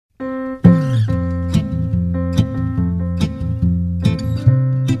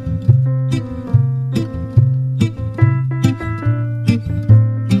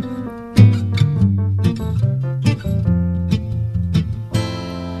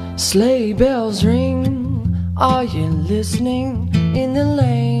Sleigh bells ring, are you listening? In the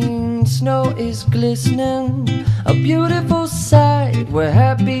lane, snow is glistening, a beautiful sight. We're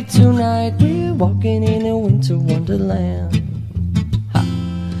happy tonight, we're walking in a winter wonderland.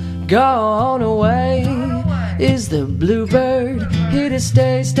 Gone away is the bluebird, here to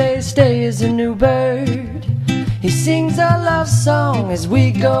stay, stay, stay is a new bird. He sings a love song as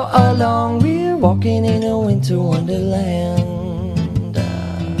we go along, we're walking in a winter wonderland.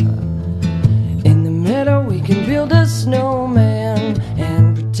 In the meadow we can build a snowman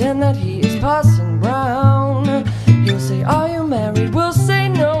and pretend that he is Parson Brown. He'll say, are you married? We'll say,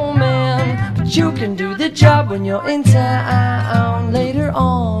 no man, but you can do the job when you're in town. Later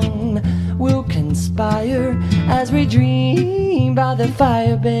on we'll conspire as we dream by the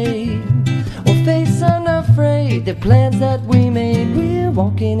fire, babe. We'll face unafraid the plans that we made, we're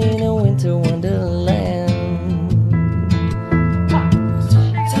walking in a winter wonderland.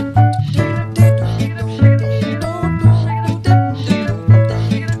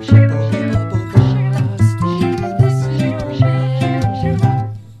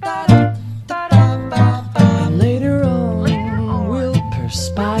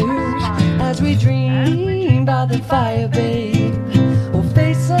 As we dream by the fire, babe,